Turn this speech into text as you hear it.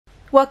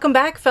Welcome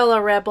back, fellow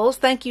rebels.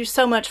 Thank you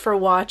so much for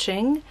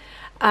watching.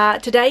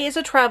 Today is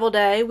a travel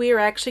day. We are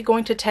actually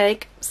going to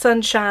take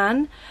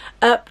Sunshine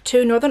up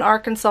to northern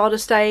Arkansas to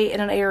stay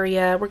in an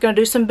area. We're going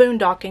to do some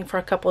boondocking for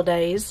a couple of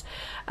days.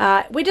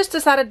 We just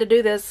decided to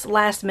do this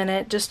last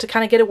minute just to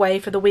kind of get away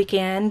for the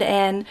weekend,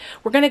 and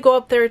we're going to go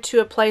up there to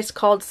a place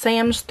called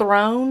Sam's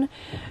Throne.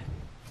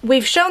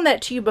 We've shown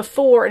that to you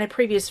before in a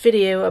previous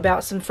video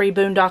about some free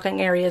boondocking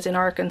areas in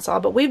Arkansas,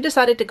 but we've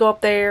decided to go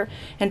up there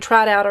and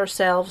try it out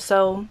ourselves,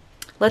 so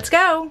let's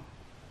go!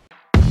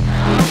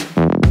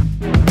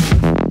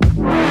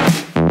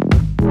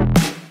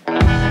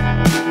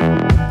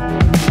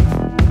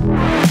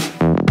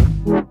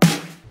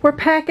 We're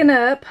packing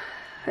up,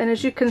 and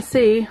as you can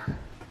see,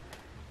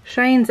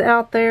 Shane's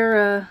out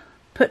there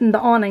putting the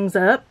awnings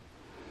up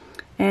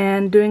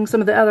and doing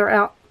some of the other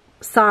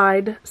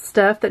outside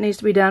stuff that needs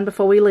to be done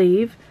before we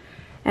leave.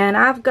 And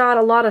I've got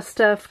a lot of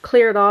stuff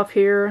cleared off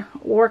here,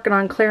 working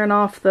on clearing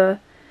off the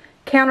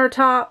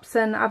countertops,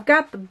 and I've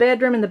got the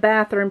bedroom and the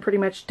bathroom pretty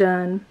much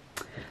done.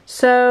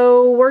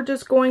 So we're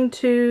just going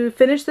to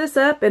finish this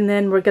up and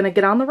then we're going to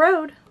get on the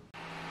road.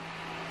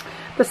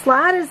 The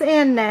slide is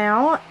in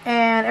now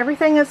and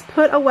everything is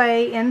put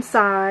away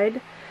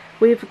inside.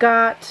 We've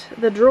got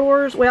the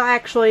drawers. Well,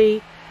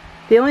 actually,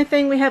 the only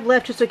thing we have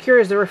left to secure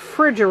is the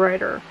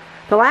refrigerator.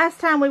 The last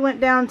time we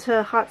went down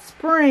to Hot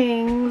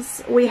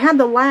Springs, we had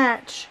the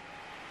latch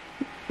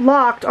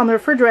locked on the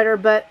refrigerator,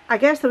 but I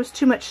guess there was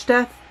too much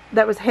stuff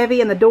that was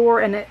heavy in the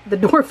door, and the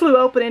door flew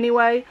open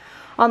anyway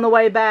on the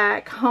way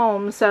back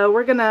home. So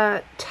we're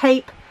gonna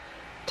take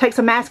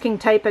some masking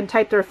tape and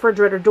tape the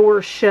refrigerator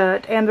door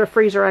shut, and the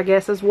freezer, I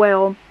guess, as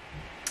well.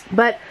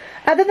 But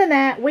other than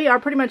that, we are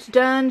pretty much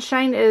done.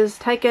 Shane is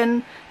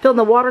filling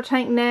the water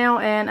tank now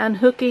and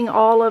unhooking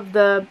all of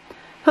the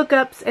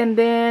hookups, and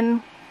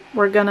then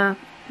we're gonna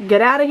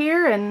get out of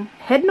here and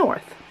head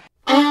north.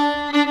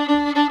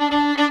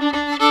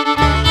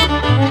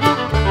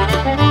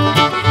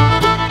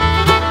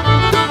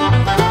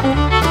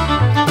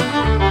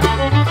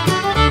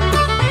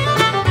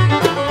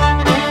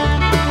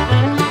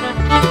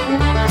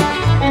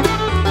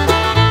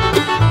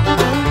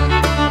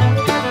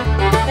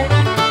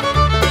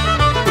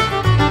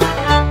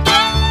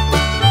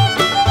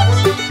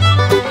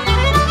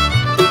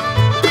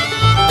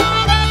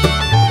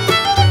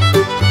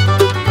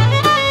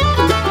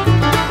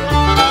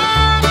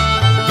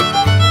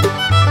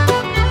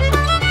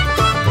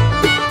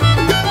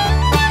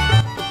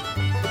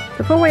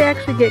 Before we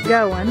actually get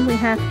going, we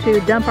have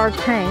to dump our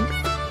tanks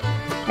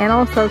and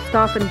also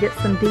stop and get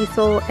some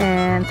diesel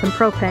and some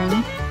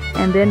propane,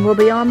 and then we'll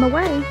be on the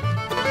way.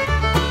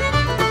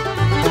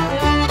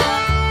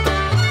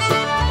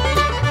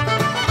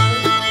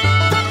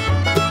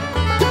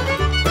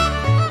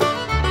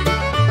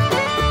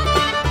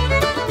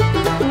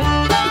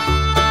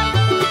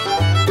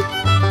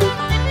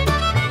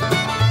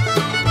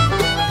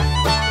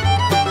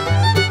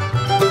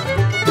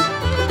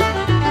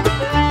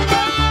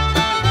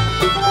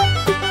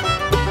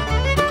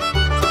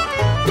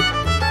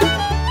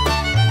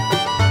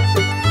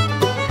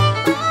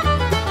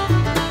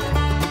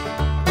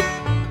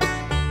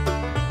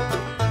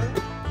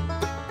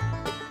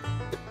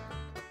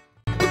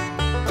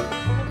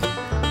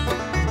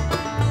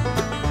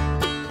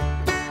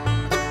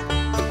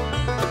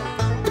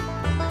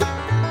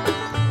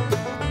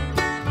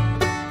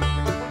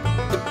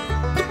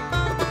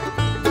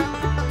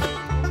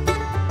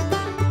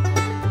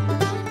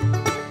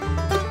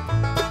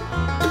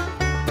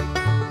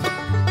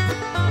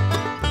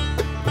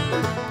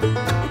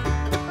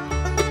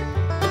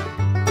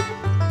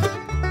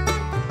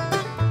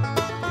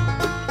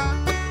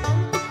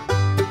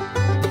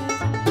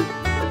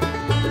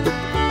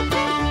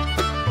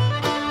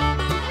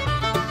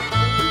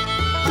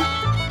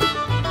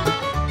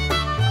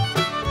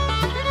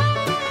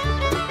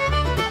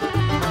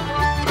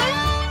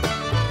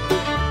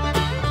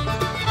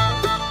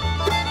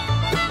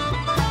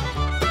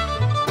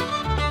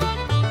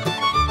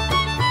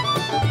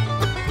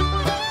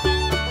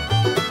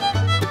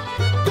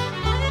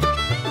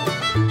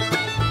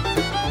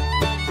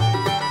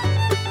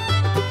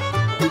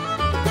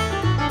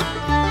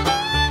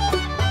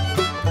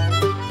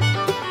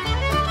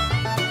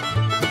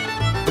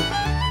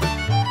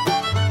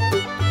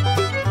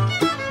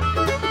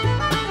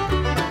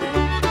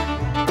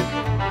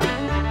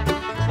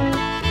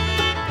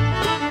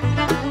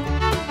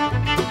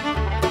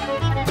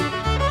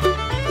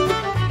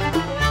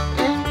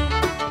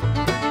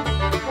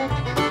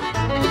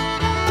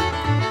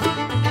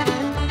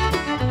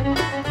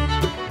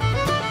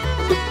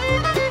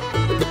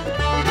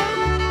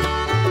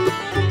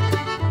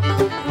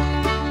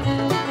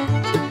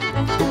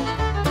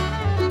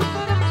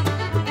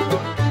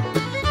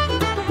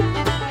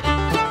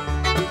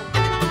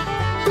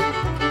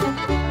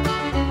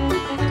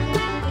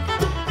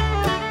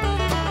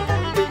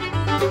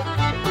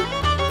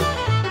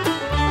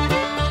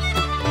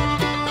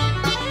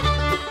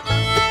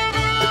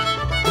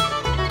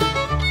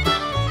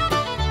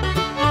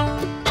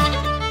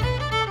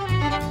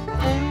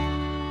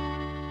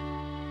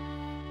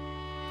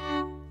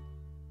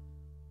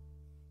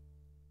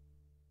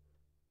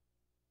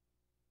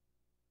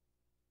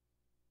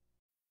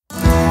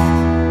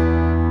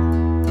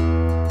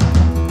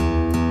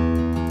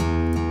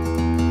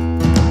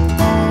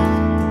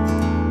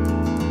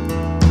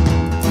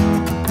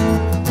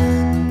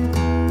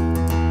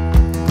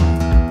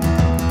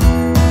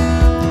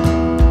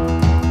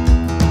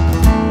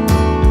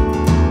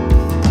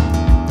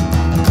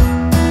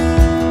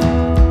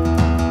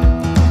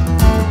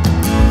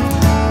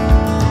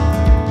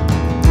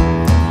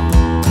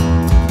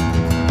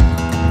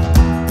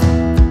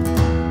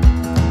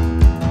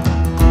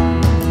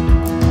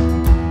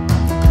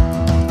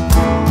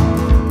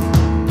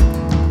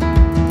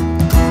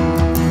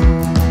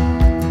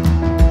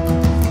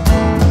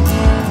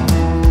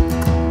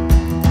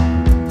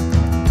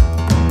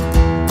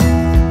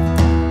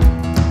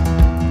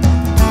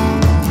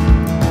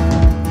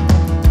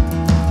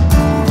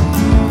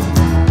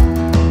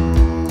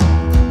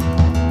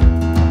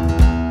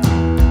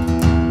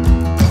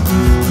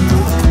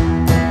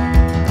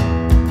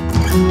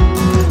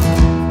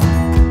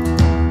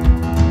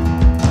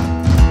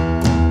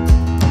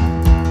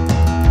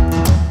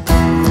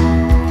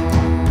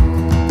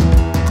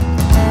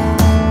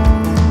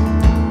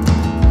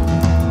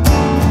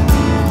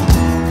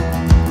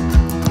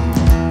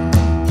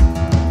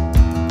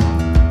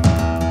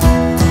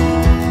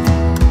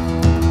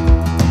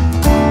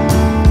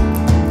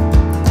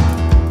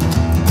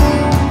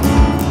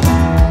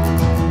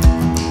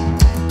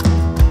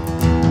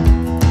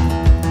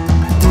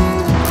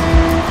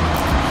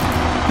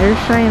 Here's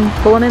Shane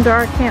pulling into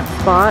our camp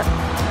spot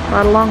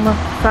right along the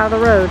side of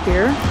the road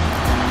here.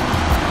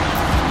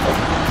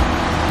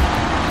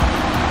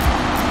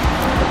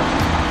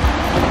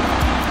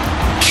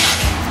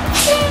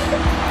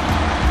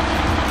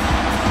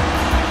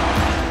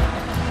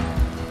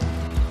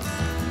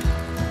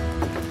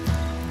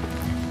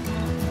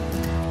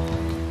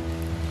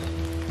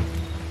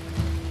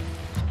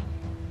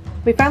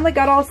 We finally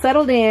got all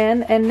settled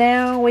in, and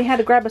now we had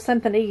to grab us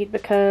something to eat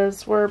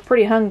because we're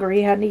pretty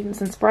hungry. Hadn't eaten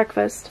since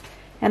breakfast.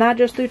 And I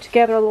just threw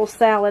together a little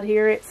salad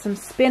here. It's some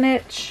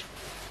spinach,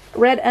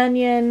 red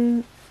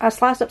onion. I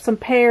sliced up some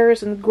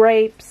pears and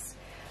grapes.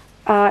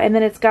 And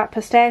then it's got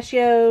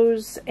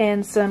pistachios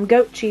and some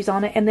goat cheese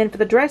on it. And then for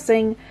the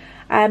dressing,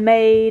 I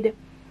made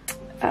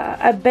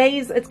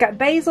it's got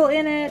basil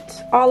in it,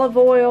 olive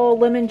oil,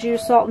 lemon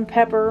juice, salt and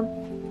pepper,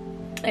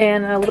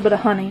 and a little bit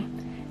of honey.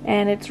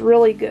 And it's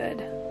really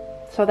good.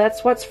 So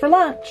that's what's for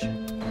lunch.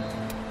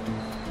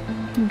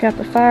 We got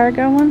the fire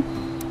going.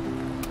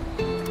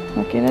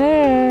 Look at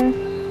there.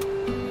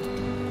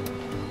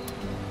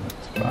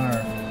 It's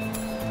fire.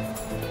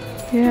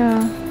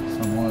 Yeah.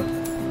 Somewhat.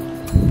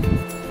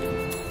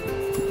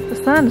 The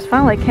sun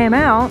finally came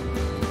out.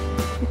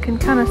 You can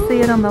kind of see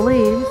it on the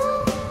leaves.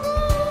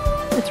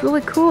 It's really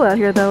cool out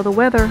here though. The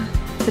weather,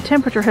 the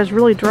temperature has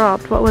really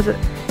dropped. What was it?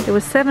 It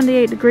was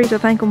 78 degrees I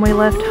think when we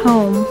left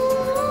home.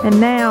 And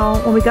now,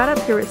 when we got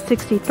up here, it's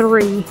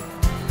 63.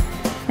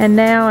 And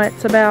now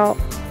it's about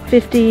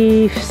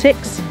 55,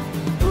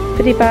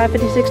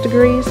 56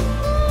 degrees.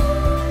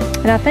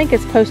 And I think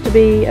it's supposed to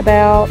be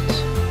about,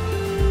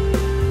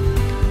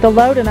 the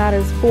low tonight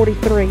is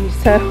 43.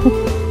 So,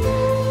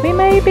 we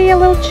may be a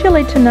little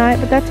chilly tonight,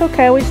 but that's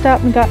okay. We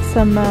stopped and got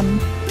some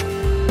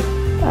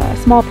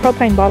small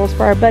propane bottles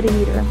for our buddy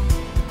heater.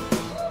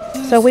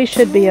 So we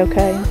should be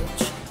okay.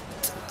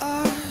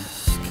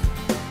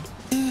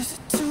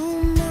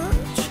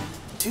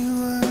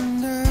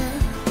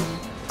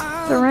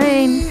 The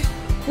rain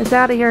is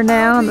out of here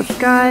now, and the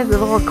skies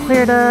have all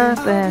cleared up,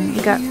 and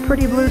we got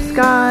pretty blue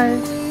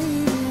skies.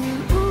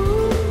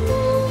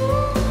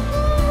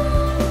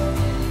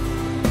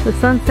 The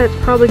sunset's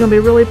probably going to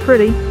be really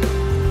pretty.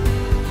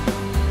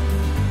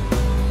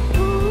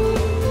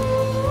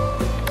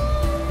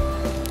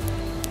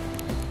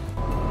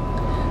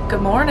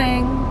 Good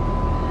morning.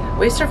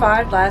 We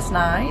survived last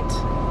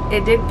night.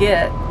 It did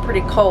get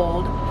pretty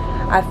cold.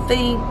 I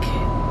think,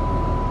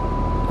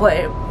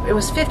 well, it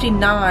was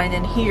 59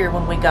 in here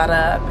when we got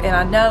up, and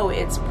I know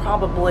it's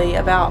probably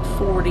about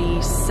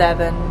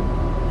 47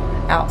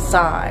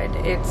 outside.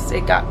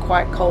 It got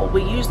quite cold.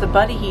 We used the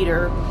buddy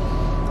heater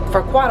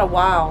for quite a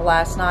while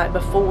last night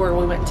before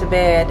we went to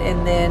bed,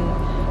 and then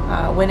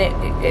when it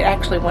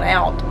actually went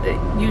out,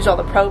 it used all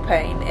the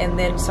propane, and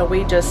then so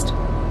we just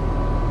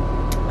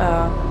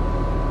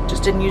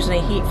didn't use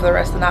any heat for the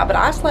rest of the night. But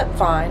I slept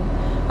fine.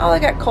 I only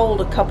got cold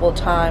a couple of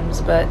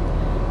times, but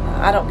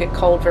I don't get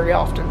cold very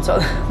often, so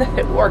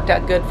it worked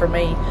out good for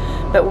me.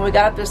 But when we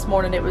got up this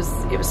morning, it was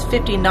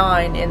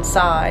 59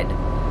 inside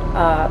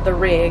the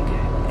rig,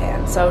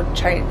 and so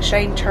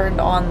Shane turned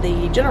on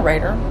the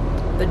generator,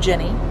 the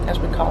Jenny as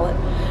we call it,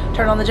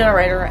 turned on the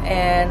generator,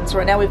 and so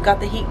right now we've got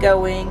the heat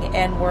going,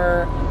 and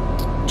we're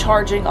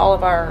charging all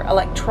of our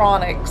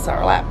electronics,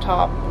 our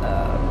laptop,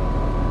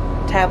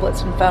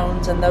 tablets and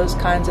phones and those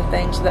kinds of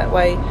things, so that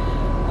way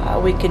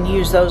we can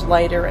use those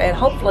later, and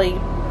hopefully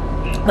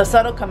the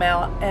sun will come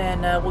out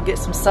and we'll get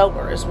some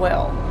solar as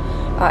well.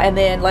 And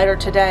then later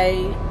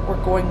today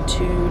we're going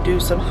to do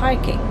some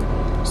hiking,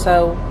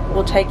 so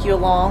we'll take you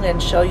along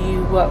and show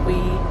you what we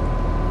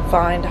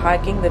find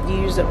hiking, the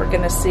views that we're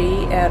going to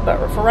see.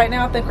 But for right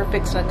now I think we're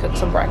fixing to cook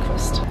some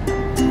breakfast.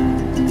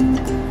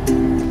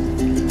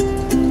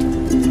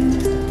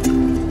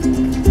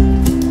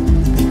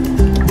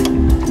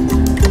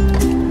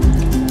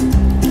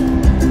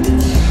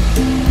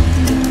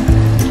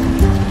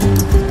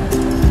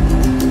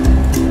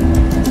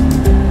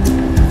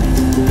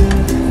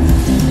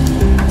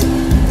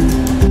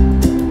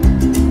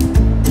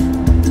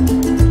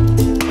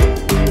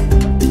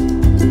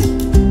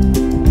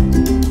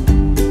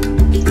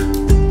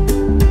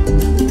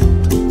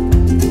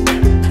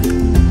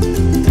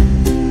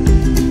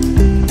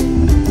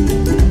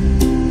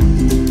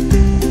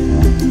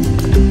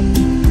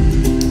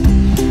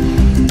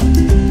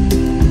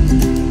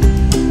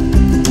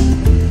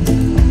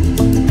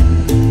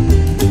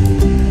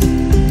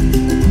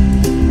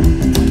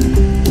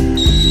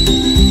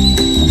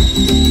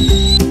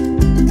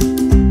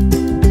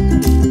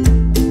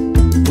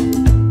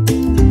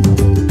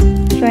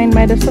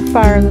 Made us a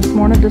fire this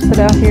morning to sit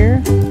out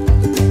here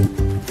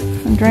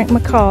and drink my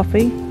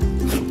coffee.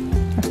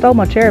 I stole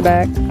my chair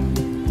back.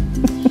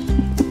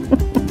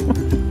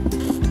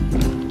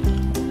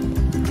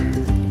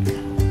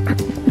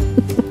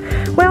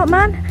 Well,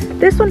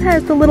 this one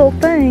has the little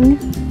thing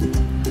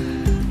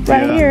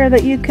right here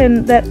that you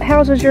can, that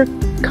houses your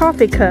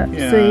coffee cup.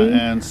 Yeah, see?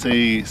 And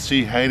see,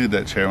 she hated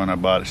that chair when I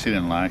bought it. She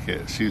didn't like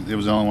it. It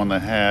was the only one they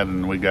had,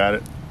 and we got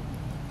it.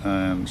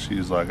 And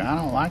she's like, I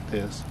don't like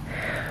this.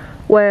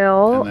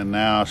 Well. And then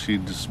now she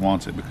just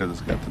wants it because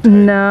it's got the tape.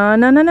 No.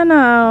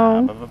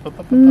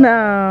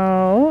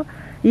 No.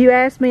 You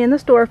asked me in the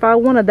store if I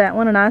wanted that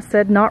one, and I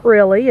said not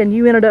really, and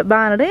you ended up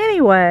buying it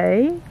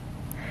anyway.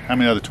 How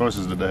many other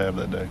choices did they have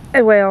that day?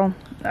 Well,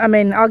 I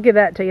mean, I'll give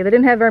that to you. They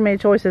didn't have very many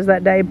choices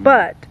that day,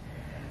 but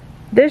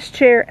this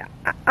chair,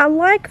 I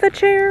like the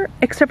chair,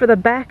 except for the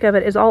back of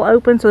it is all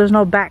open, so there's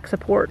no back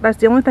support. That's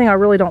the only thing I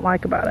really don't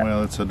like about it.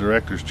 Well, it's a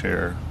director's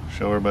chair.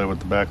 Show everybody what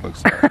the back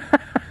looks like.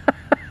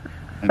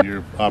 And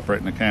you're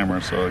operating the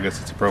camera, so I guess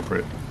it's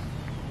appropriate.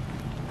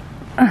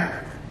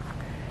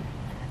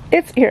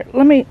 It's here.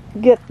 Let me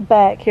get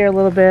back here a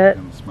little bit.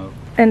 And the smoke.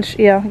 And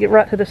yeah, get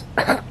right to this,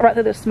 right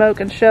to the smoke,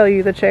 and show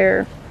you the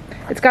chair.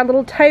 It's got a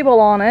little table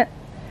on it,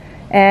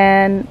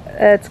 and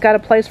it's got a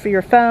place for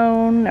your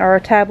phone or a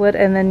tablet,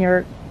 and then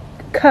your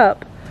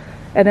cup,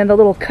 and then the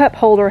little cup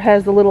holder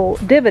has the little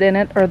divot in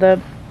it, or the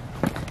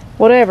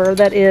whatever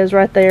that is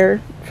right there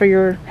for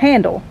your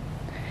handle.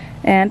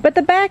 But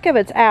the back of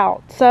it's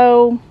out,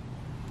 so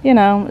you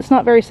know, it's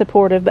not very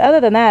supportive, but other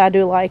than that, I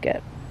do like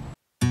it.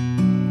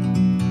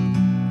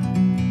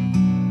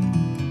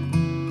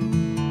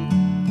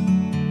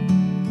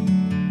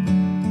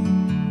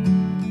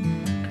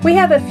 We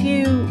have a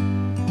few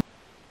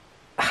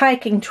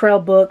hiking trail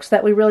books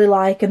that we really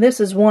like, and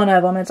this is one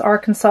of them. It's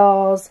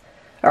Arkansas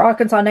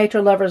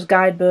Nature Lovers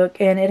Guidebook,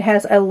 and it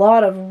has a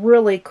lot of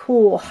really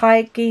cool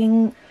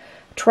hiking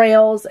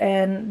trails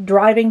and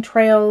driving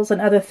trails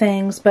and other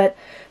things. But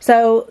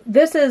so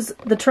this is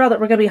the trail that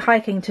we're going to be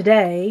hiking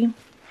today.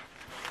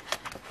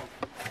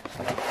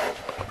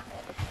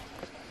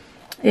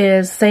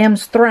 Is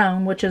Sam's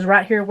Throne, which is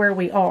right here where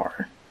we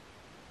are.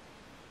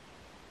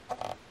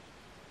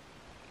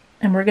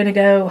 And we're going to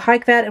go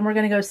hike that, and we're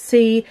going to go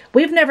see.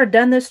 We've never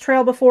done this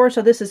trail before,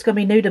 so this is going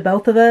to be new to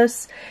both of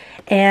us.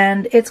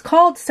 And it's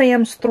called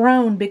Sam's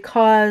Throne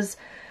because,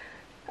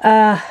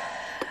 I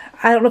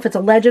don't know if it's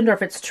a legend or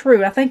if it's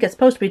true. I think it's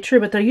supposed to be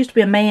true, but there used to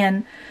be a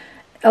man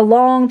a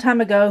long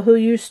time ago who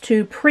used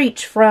to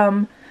preach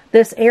from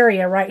this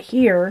area right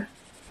here.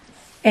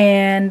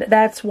 And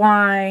that's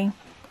why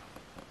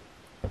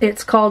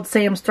it's called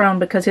Sam's Throne,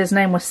 because his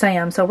name was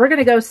Sam. So we're going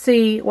to go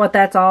see what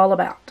that's all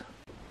about.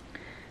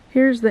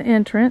 Here's the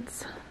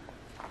entrance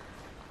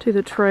to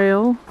the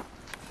trail.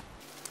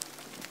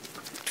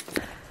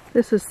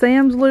 This is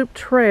Sam's Loop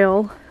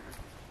Trail.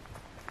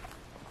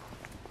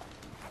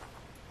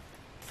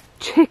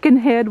 Chicken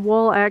head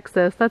wall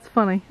access. That's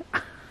funny.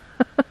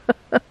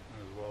 There's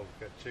walls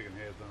got chicken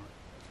heads on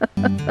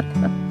it.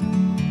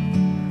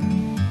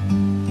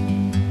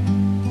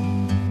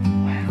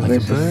 Wow,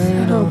 this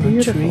is so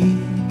beautiful.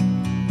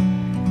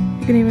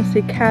 You can even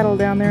see cattle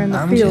down there in the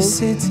field. I'm just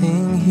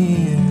sitting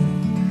here.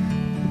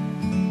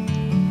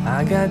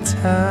 I got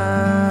time,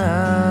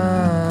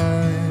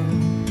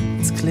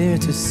 it's clear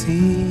to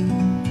see.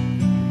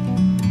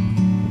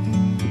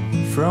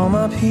 From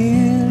up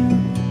here,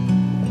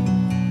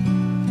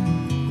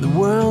 the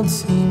world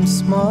seems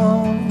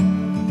small.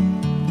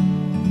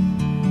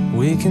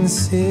 We can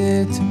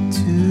sit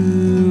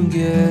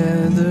together.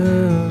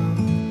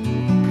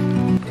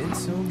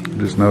 It's so beautiful.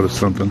 Just noticed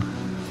something.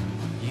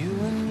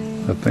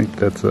 I think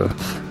that's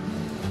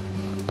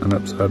an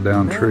upside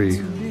down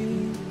tree.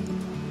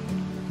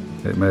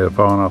 It may have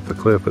fallen off the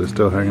cliff, but it's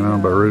still hanging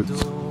on by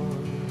roots.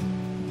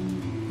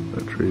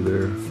 That tree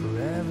there.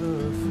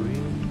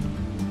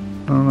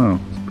 I don't know.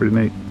 It's pretty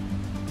neat.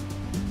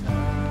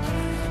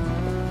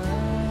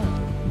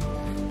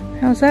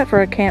 How's that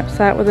for a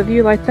campsite with a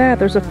view like that?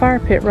 There's a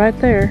fire pit right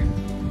there.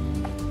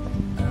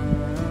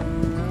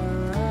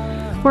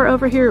 We're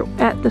over here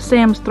at the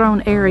Sam's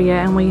Throne area,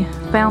 and we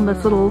found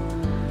this little,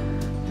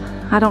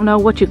 I don't know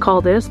what you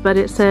call this, but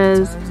it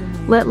says,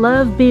 "Let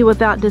love be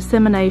without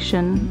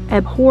dissemination,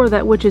 abhor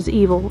that which is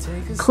evil,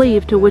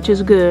 cleave to which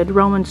is good."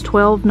 Romans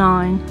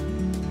 12:9.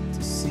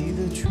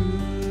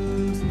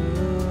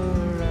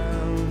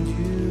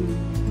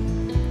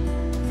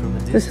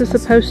 This is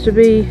supposed to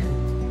be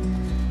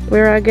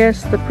where I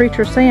guess the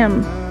preacher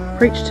Sam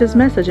preached his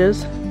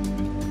messages.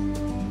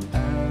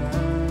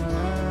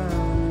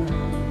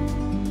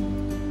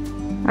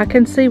 I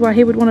can see why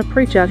he would want to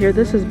preach out here.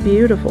 This is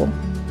beautiful.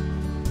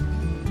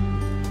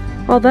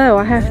 Although,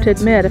 I have to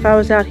admit, if I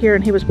was out here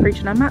and he was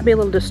preaching, I might be a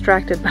little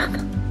distracted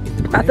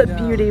by the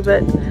beauty,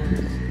 but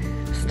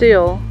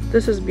still,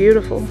 this is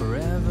beautiful.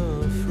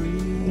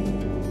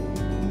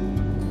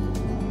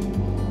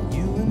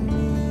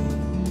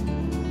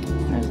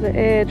 There's the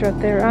edge right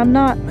there. I'm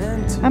not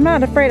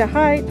afraid of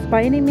heights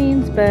by any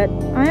means, but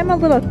I am a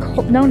little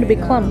known to be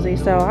clumsy,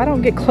 so I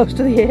don't get close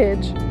to the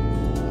edge.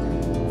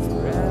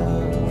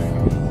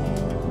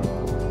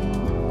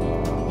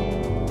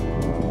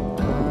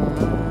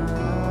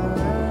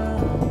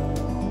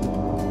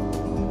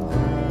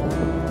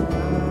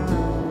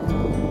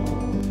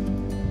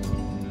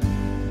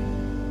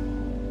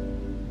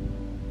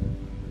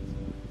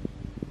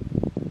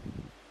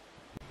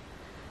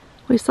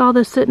 We saw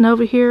this sitting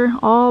over here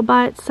all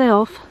by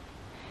itself,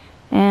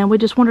 and we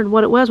just wondered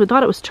what it was. We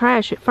thought it was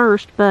trash at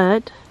first,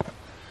 but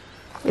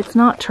it's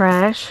not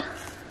trash.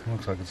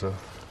 Looks like it's a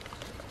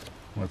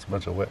Well, it's a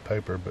bunch of wet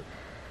paper, but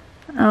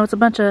Oh, it's a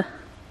bunch of...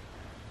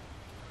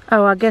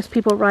 Oh, I guess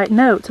people write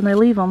notes and they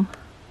leave them.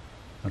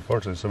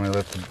 unfortunately somebody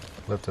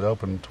left it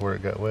open to where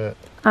it got wet.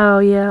 Oh,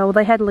 yeah. Well,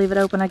 they had to leave it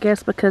open, I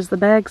guess, because the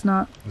bag's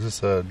not... Is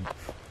this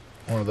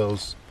one of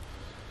those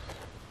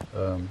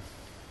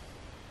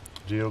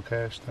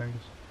geocache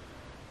things?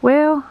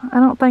 Well, I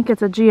don't think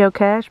it's a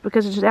geocache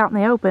because it's just out in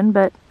the open,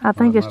 but I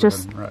think Well, it's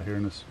just... right here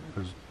in this.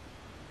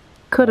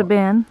 Could have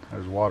been.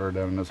 There's water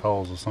down in this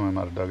hole, so somebody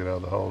might have dug it out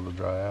of the hole to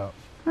dry out.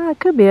 It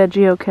could be a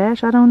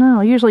geocache. I don't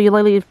know. Usually you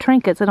leave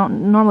trinkets. They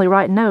don't normally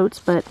write notes,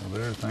 but... Well,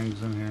 there are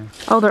things in here.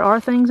 Oh, there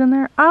are things in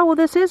there? Oh, well,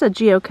 this is a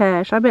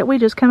geocache. I bet we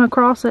just came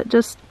across it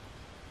just...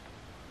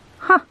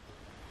 Huh.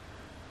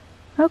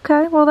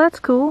 Okay, well, that's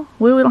cool.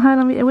 We don't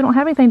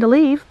have anything to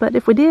leave, but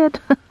if we did...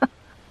 The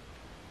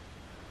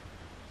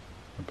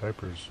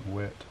paper's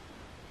wet.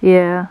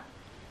 Yeah.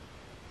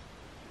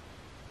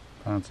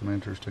 Find some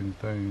interesting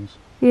things.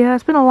 Yeah,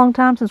 it's been a long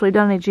time since we've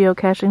done any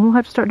geocaching. We'll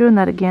have to start doing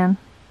that again.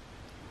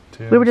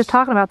 We were just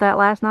talking about that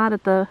last night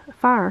at the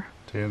fire.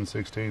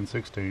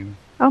 10/16/16.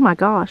 Oh my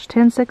gosh,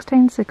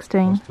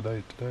 10/16/16. What's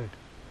today?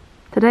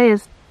 Today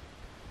is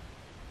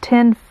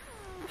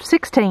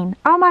 10/16.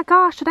 Oh my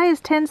gosh, today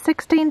is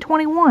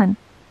 10/16/21.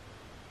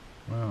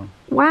 Wow.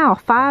 Wow,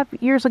 5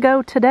 years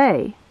ago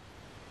today.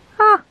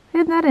 Ah,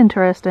 isn't that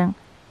interesting?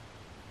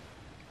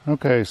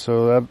 Okay,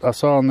 so I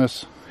saw on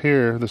this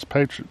here, this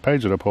page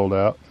that I pulled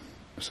out.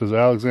 It says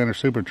Alexander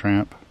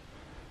Supertramp,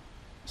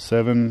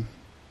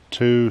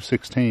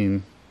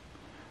 7/2/16.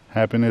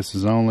 Happiness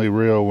is only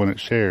real when it's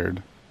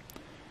shared.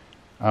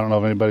 I don't know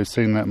if anybody's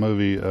seen that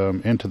movie,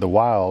 Into the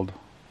Wild,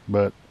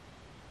 and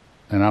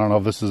I don't know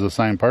if this is the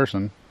same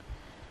person,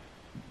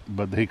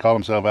 but he called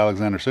himself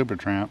Alexander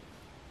Supertramp,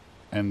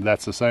 and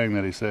that's the saying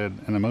that he said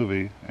in the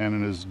movie and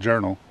in his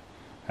journal.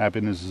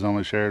 Happiness is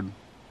only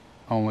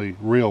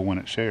real when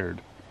it's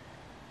shared.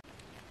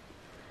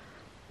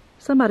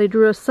 Somebody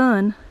drew a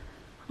sun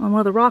on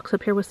one of the rocks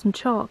up here with some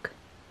chalk.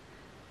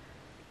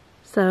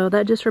 So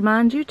that just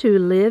reminds you to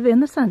live in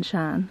the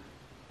sunshine.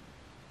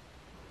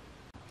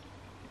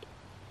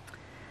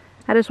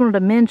 I just wanted to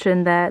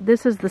mention that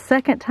this is the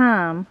second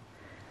time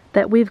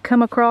that we've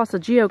come across a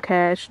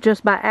geocache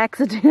just by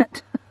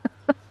accident.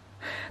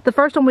 The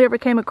first one we ever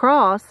came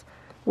across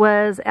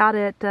was out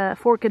at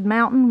Forked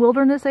Mountain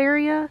Wilderness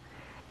area.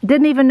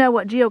 Didn't even know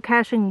what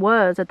geocaching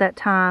was at that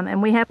time,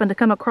 and we happened to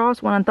come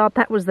across one and thought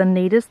that was the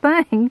neatest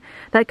thing.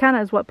 That kind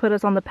of is what put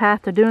us on the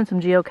path to doing some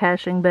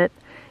geocaching, but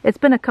it's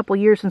been a couple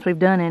years since we've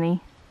done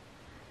any.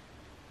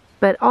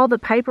 But all the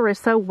paper is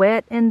so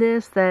wet in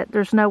this that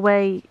there's no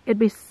way, it'd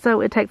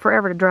take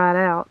forever to dry it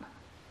out.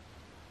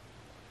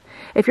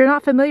 If you're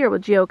not familiar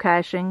with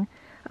geocaching,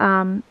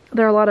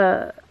 there are a lot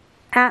of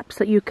apps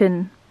that you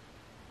can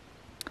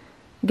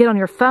get on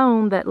your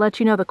phone that let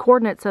you know the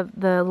coordinates of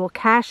the little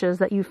caches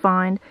that you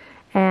find.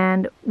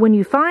 And when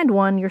you find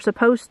one, you're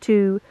supposed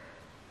to,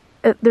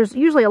 there's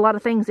usually a lot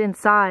of things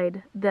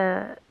inside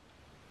the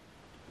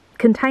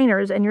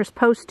containers, and you're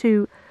supposed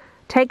to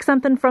take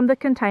something from the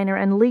container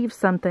and leave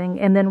something,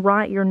 and then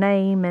write your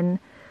name and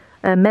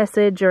a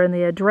message or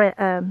the address,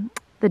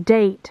 the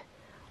date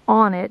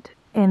on it,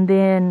 and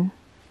then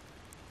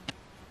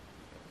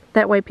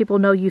that way people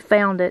know you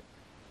found it.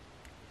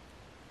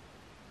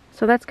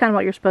 So that's kind of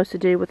what you're supposed to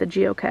do with a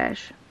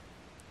geocache.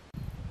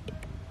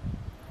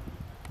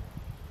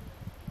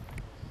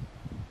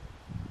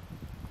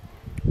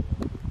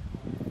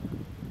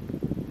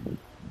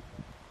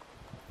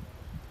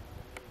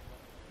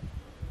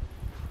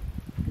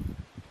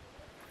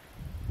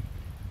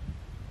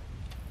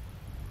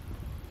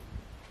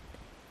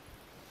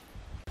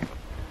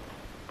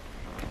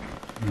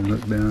 And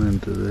look down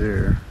into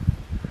there.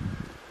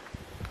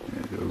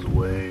 It goes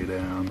way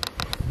down.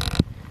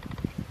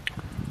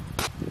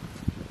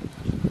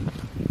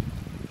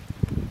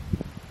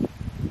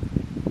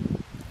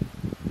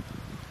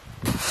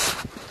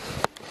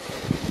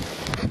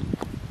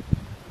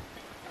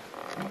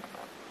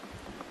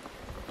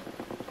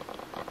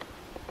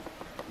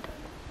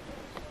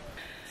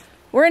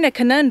 We're in a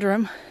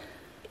conundrum.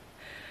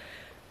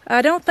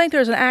 I don't think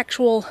there's an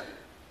actual,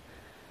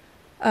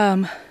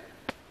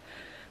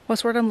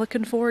 what's the word I'm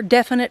looking for?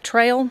 Definite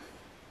trail.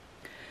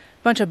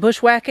 Bunch of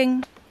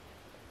bushwhacking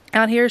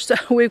out here, so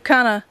we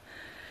kind of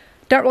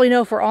don't really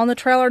know if we're on the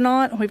trail or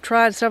not. We've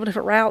tried several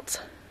different routes.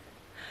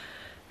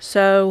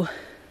 So,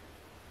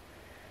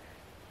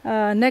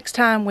 next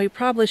time we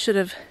probably should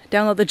have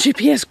downloaded the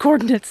GPS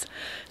coordinates,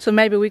 so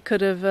maybe we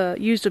could have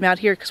used them out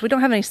here, because we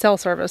don't have any cell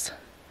service.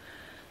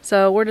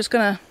 So we're just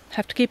gonna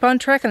have to keep on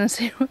trekking and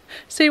see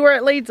where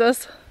it leads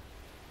us.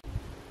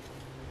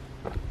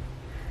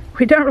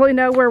 We don't really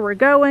know where we're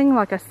going.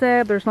 Like I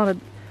said, there's not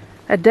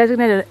a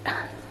designated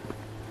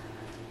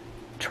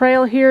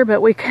trail here,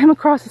 but we came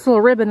across this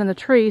little ribbon in the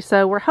tree,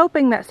 so we're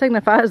hoping that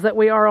signifies that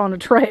we are on a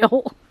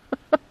trail.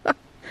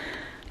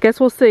 Guess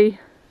we'll see.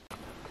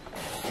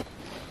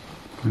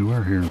 We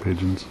were hearing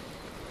pigeons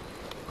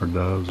or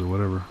doves or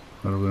whatever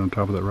right over there on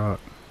top of that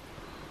rock.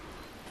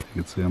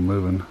 You can see them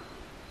moving.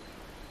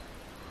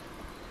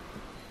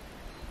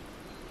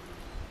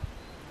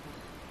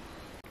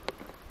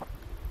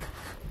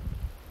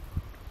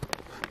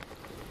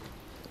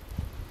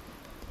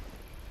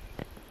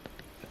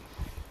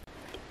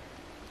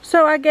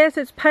 So I guess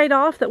it's paid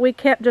off that we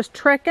kept just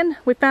trekking.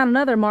 We found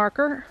another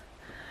marker,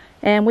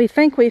 and we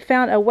think we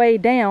found a way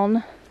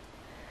down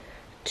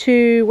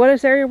to, what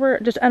is the area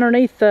where, just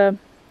underneath the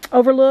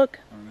overlook?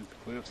 Underneath the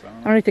cliffs,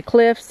 Underneath the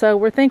cliffs. So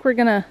we think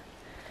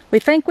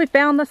we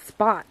found the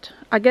spot.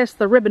 I guess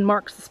the ribbon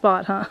marks the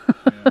spot, huh?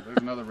 Yeah, there's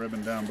another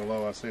ribbon down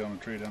below I see on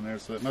the tree down there,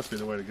 so it must be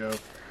the way to go.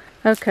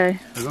 Okay.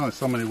 There's only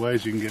so many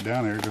ways you can get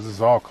down there because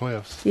it's all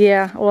cliffs.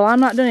 Yeah, well, I'm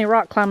not doing any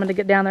rock climbing to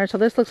get down there, so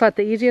this looks like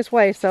the easiest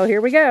way, so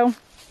here we go.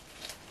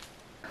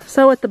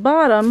 So at the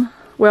bottom,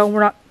 well, we're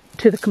not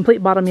to the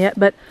complete bottom yet,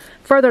 but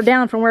further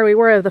down from where we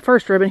were of the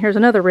first ribbon, here's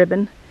another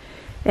ribbon.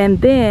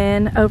 And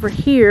then over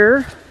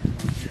here,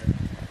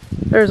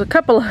 there's a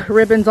couple of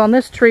ribbons on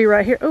this tree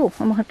right here. Oh,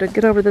 I'm gonna have to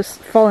get over this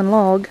fallen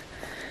log.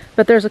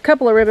 But there's a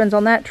couple of ribbons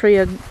on that tree,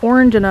 an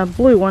orange and a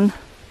blue one.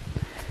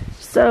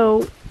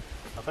 So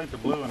I think the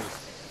blue one is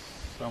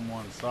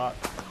someone's sock.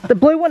 The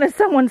blue one is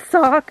someone's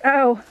sock.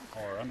 Oh.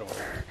 Or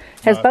underwear.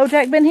 Has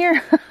Bojack been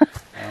here?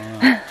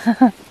 I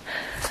don't know.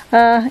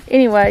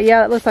 Anyway,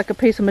 yeah, it looks like a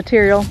piece of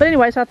material. But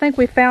anyway, so I think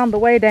we found the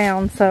way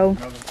down. So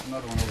Another one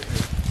over here.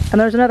 And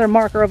there's another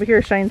marker over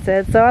here, Shane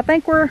said. So I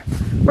think we're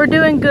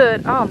doing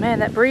good. Oh man,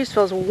 that breeze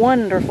feels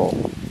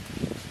wonderful.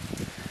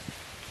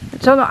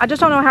 So I just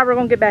don't know how we're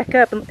going to get back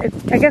up.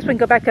 I guess we can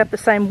go back up the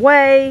same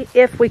way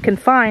if we can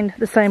find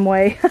the same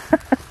way. I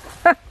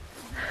think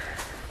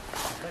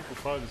we'll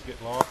probably just get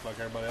lost like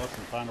everybody else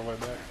and find our way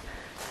back.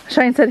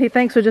 Shane said he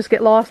thinks we'll just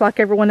get lost like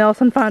everyone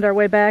else and find our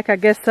way back. I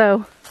guess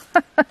so.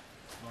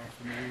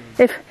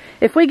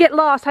 If we get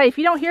lost, hey, if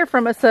you don't hear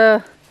from us,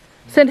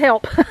 send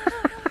help. You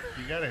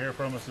gotta hear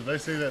from us. If they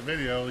see that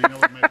video, you know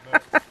we made it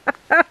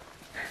back.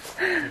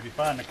 If you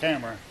find the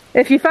camera.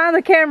 If you find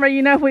the camera,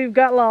 you know we've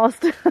got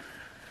lost.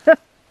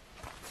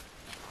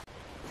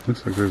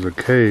 Looks like there's a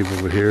cave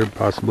over here,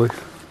 possibly.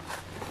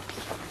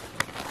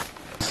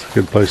 It's a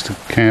good place to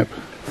camp.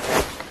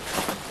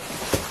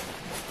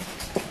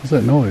 What's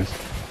that noise?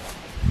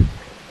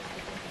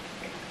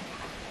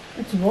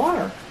 It's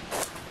water.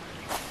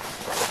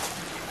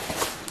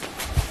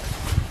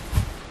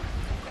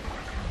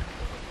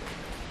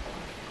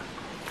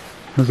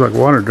 It's like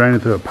water draining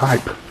through a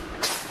pipe.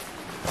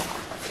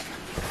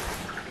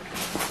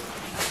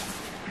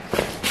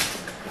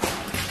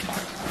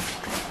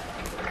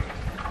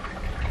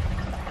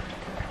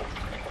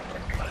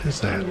 What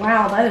is that?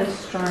 Wow, that is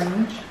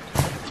strange.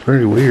 It's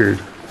very weird.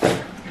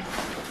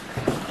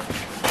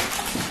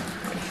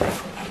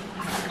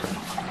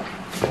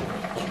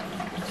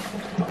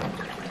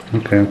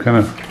 Okay, I'm kind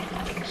of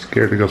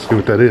scared to go see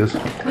what that is.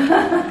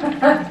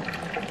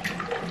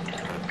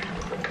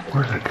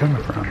 Where's that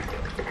coming from?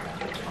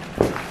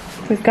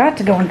 We've got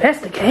to go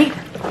investigate.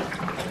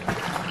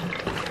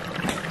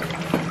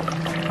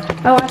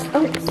 Oh,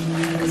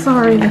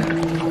 sorry.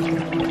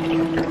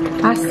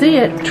 I see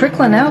it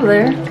trickling out of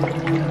there.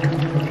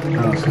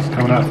 No, it's just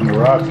coming out from the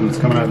rocks and it's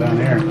coming out down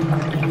here.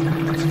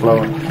 It's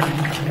flowing.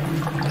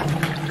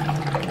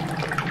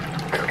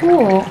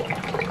 Cool.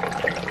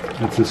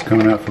 It's just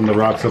coming out from the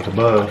rocks up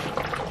above.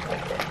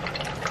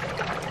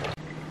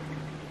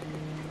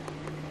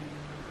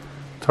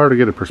 It's hard to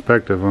get a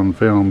perspective on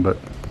film, but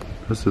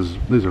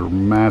these are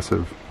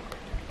massive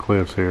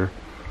cliffs here.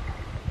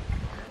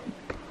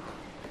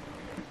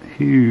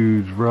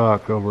 Huge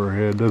rock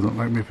overhead. Doesn't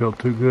make me feel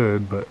too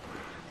good, but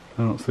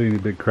I don't see any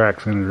big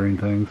cracks in it or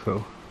anything.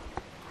 So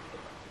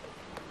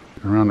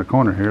around the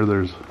corner here,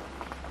 there's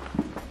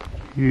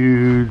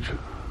huge,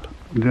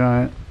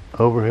 giant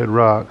overhead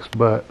rocks,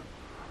 but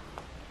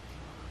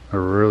a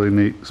really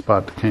neat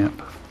spot to camp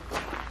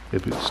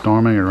if it's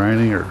storming or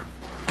raining or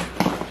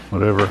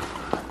whatever.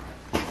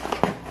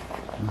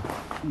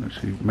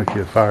 Actually make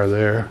you a fire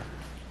there.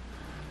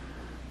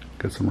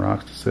 Get some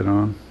rocks to sit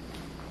on.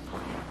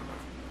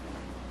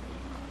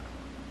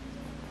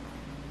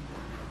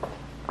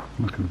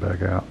 Looking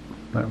back out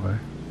that way.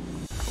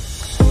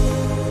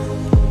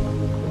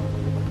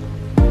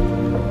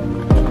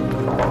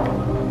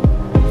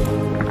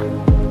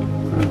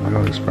 Look at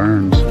all these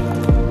ferns.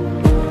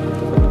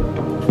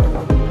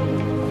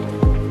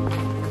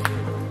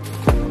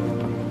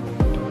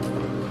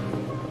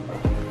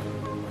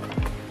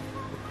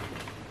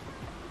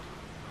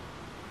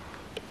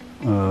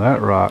 That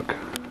rock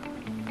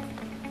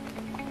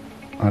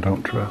I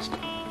don't trust.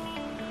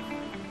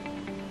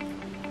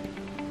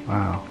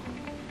 Wow.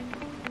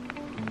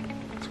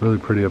 It's really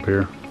pretty up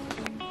here.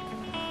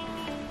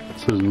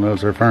 Susan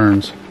loves her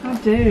ferns. I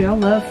do. I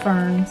love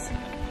ferns.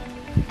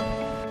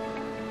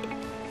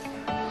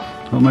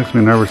 What makes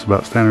me nervous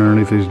about standing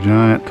underneath these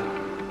giant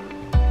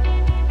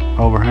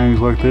overhangs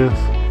like this?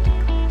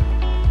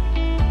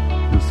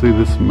 You see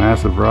this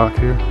massive rock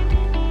here?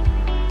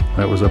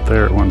 That was up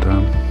there at one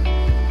time.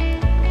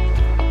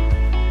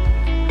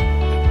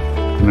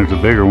 And there's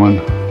a bigger one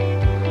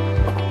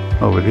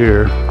over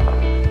here.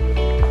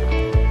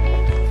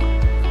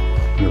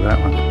 Look at that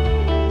one.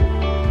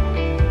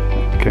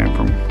 It came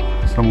from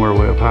somewhere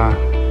way up high.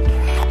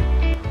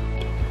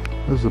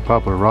 This is a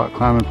popular rock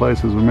climbing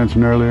place as we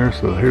mentioned earlier.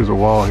 So here's a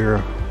wall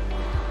here.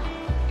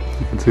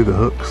 You can see the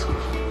hooks.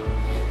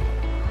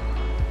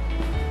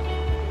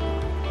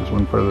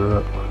 one further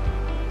up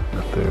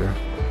there.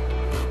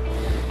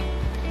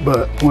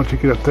 But once you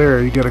get up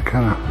there, you gotta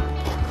kind of,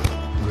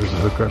 there's a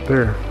hook right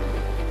there.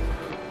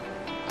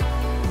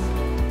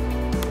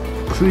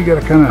 So you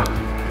gotta kind of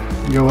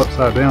go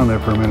upside down there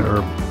for a minute,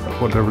 or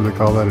whatever they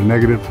call that, a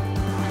negative,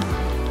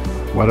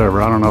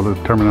 whatever, I don't know the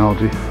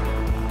terminology.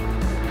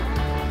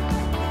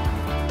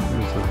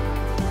 There's a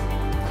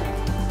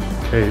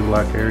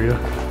cave-like area.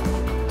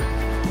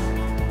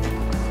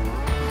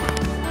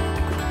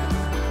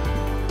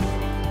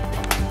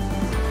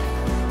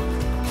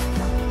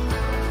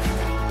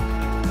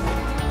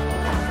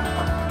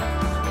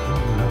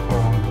 How far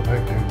I want to go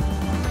back there?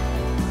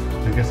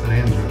 I guess it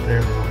ends right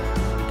there though.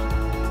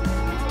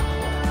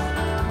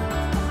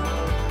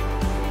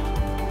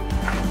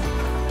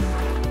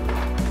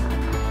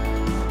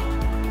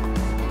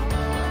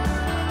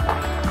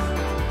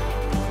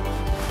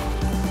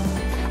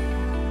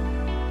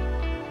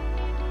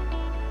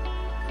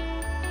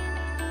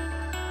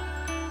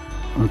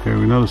 Okay,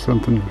 we noticed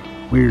something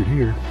weird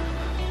here.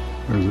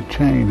 There's a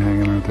chain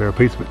hanging right there, a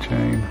piece of a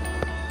chain.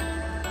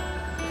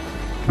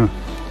 Huh.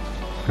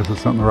 Guess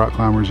it's something the rock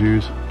climbers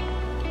use.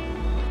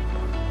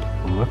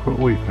 Well, look what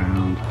we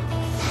found.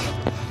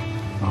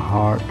 A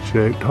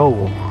heart-shaped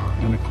hole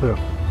in the cliff.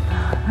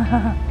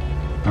 I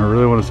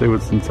really want to see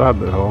what's inside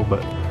that hole,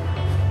 but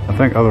I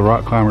think other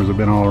rock climbers have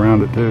been all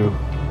around it too,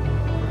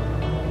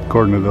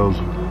 according to those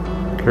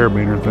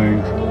carabiner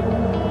things.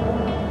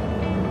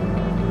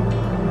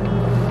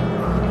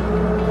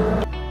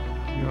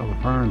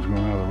 Ferns going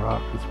out of the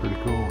rock, that's pretty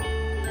cool.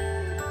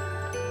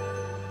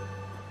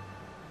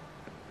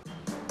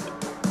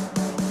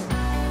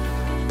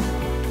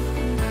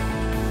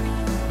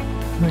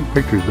 I think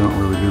pictures don't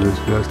really do this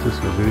justice,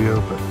 or video,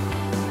 but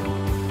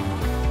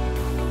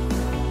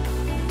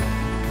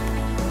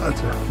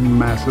that's a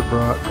massive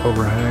rock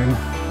overhang.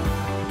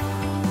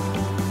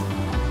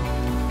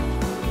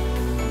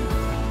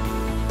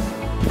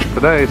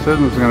 Today,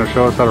 Susan's going to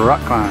show us how to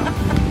rock climb.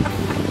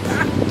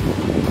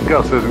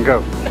 Go, Susan,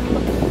 go.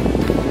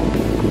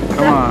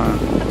 Come on.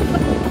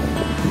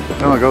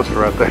 It only goes for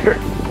right there.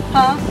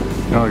 Huh?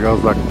 It only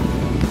goes like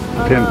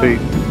 10 feet.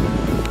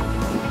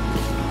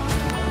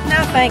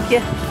 No, thank you.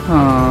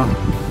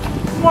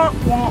 Wah,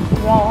 wah,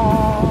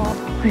 wah.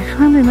 We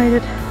finally made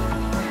it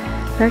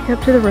back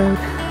up to the road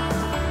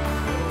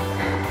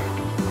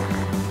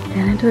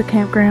and into the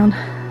campground.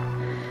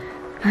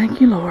 Thank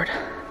you, Lord.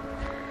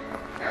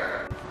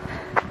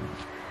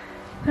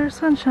 There's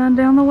sunshine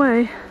down the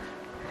way,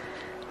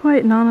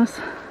 waiting on us.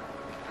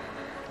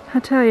 I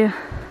tell you,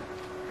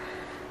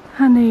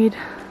 I need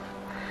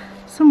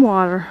some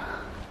water.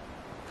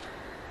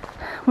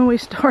 When we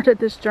started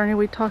this journey,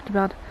 we talked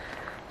about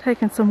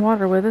taking some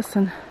water with us,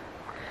 and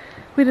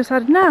we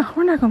decided, no,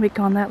 we're not going to be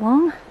gone that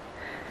long.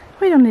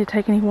 We don't need to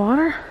take any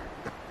water.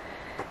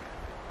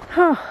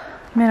 Oh,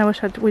 man, I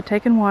wish we'd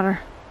taken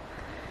water.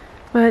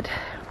 But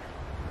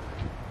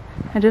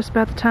at just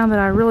about the time that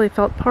I really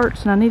felt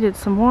parched and I needed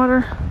some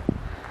water,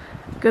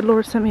 good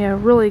Lord sent me a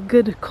really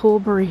good, cool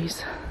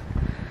breeze.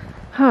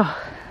 Oh,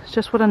 it's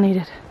just what I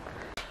needed.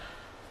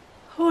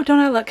 Oh, don't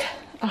I look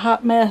a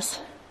hot mess?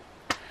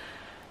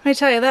 Let me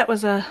tell you, it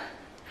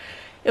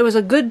was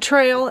a good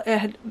trail. It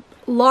had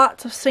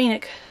lots of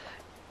scenic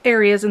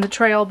areas in the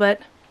trail, but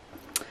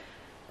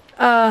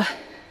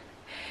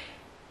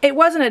it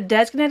wasn't a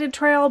designated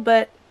trail,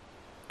 but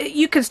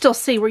you could still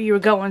see where you were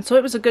going, so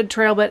it was a good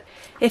trail. But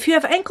if you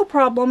have ankle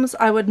problems,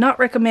 I would not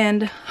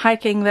recommend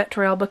hiking that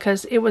trail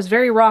because it was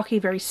very rocky,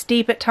 very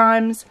steep at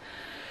times.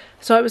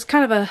 So it was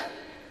kind of a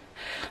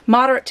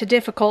moderate to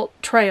difficult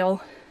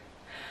trail,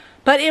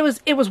 but it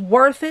was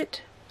worth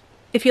it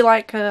if you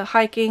like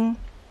hiking.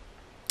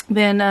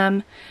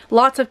 Then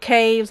lots of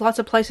caves, lots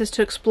of places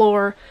to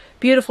explore,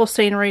 beautiful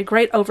scenery,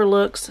 great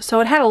overlooks,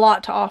 so it had a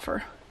lot to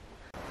offer.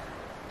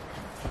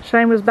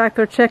 Shane was back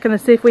there checking to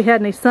see if we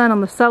had any sun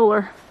on the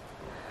solar.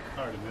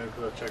 I already knew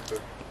because I checked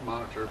the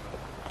monitor.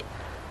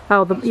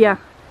 Oh, yeah.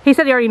 He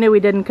said he already knew we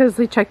didn't because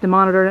he checked the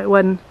monitor and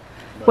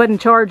it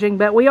wasn't charging.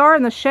 But we are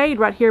in the shade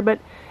right here, but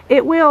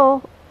it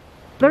will.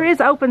 There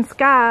is open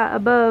sky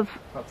above.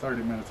 About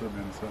 30 minutes of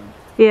in the sun.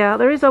 Yeah,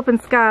 there is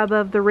open sky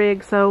above the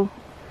rig, so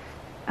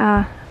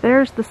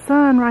there's the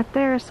sun right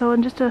there. So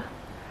in just a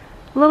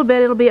little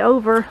bit it'll be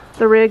over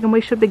the rig and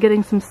we should be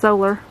getting some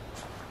solar.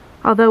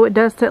 Although it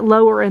does sit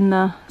lower in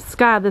the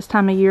sky this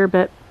time of year,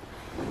 but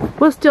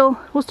we'll still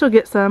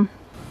get some.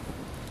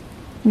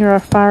 You're a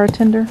fire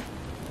tender.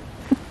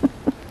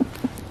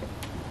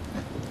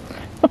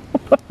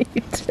 What are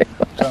you doing?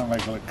 Trying to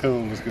make it look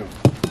cool. Let's go.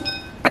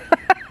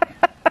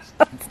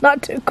 It's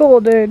not too cool,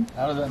 dude.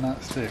 How does that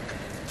not stick?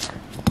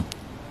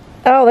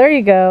 Oh, there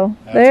you go.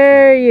 That's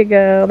there cool. You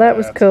go. That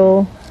was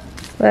cool.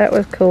 That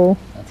was cool.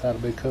 That's how to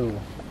be cool.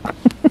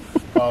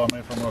 Follow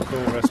me for more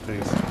cool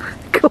recipes.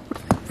 Cool.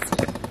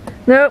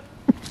 Nope.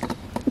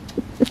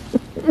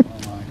 Oh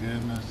my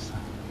goodness.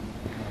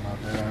 What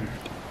am I doing?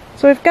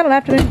 So we've got an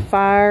afternoon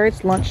fire.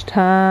 It's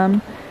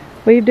lunchtime.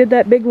 We did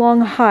that big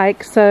long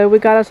hike, so we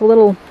got us a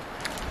little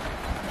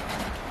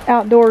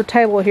outdoor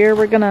table here.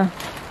 We're gonna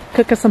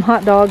cook us some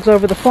hot dogs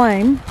over the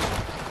flame.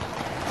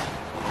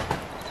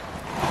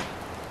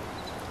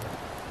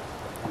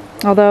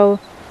 Although,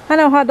 I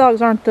know hot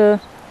dogs aren't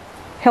the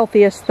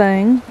healthiest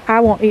thing. I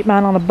won't eat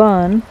mine on a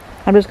bun.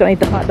 I'm just going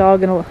to eat the hot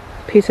dog and a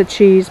piece of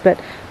cheese, but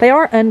they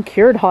are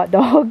uncured hot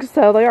dogs,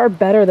 so they are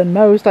better than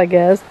most, I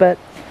guess, but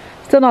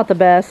still not the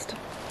best.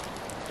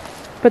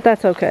 But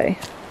that's okay.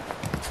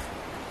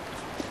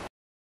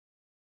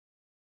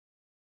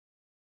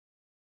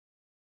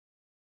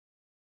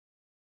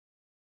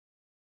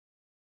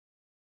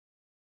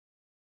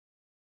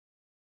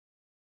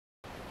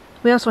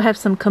 We also have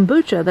some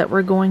kombucha that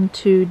we're going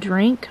to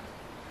drink.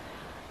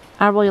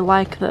 I really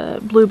like the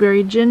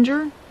blueberry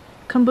ginger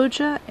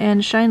kombucha,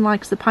 and Shane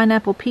likes the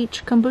pineapple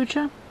peach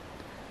kombucha.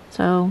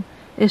 So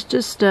it's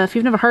just, if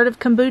you've never heard of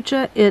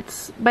kombucha,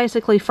 it's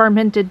basically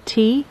fermented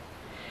tea.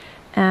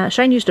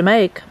 Shane used to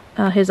make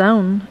his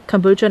own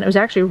kombucha, and it was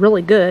actually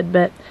really good,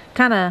 but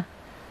kind of,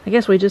 I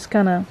guess we just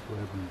kind of,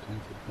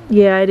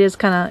 yeah, it is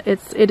kind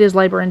of, it is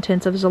labor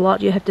intensive. There's a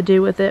lot you have to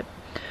do with it.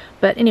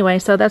 But anyway,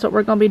 so that's what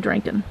we're going to be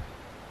drinking.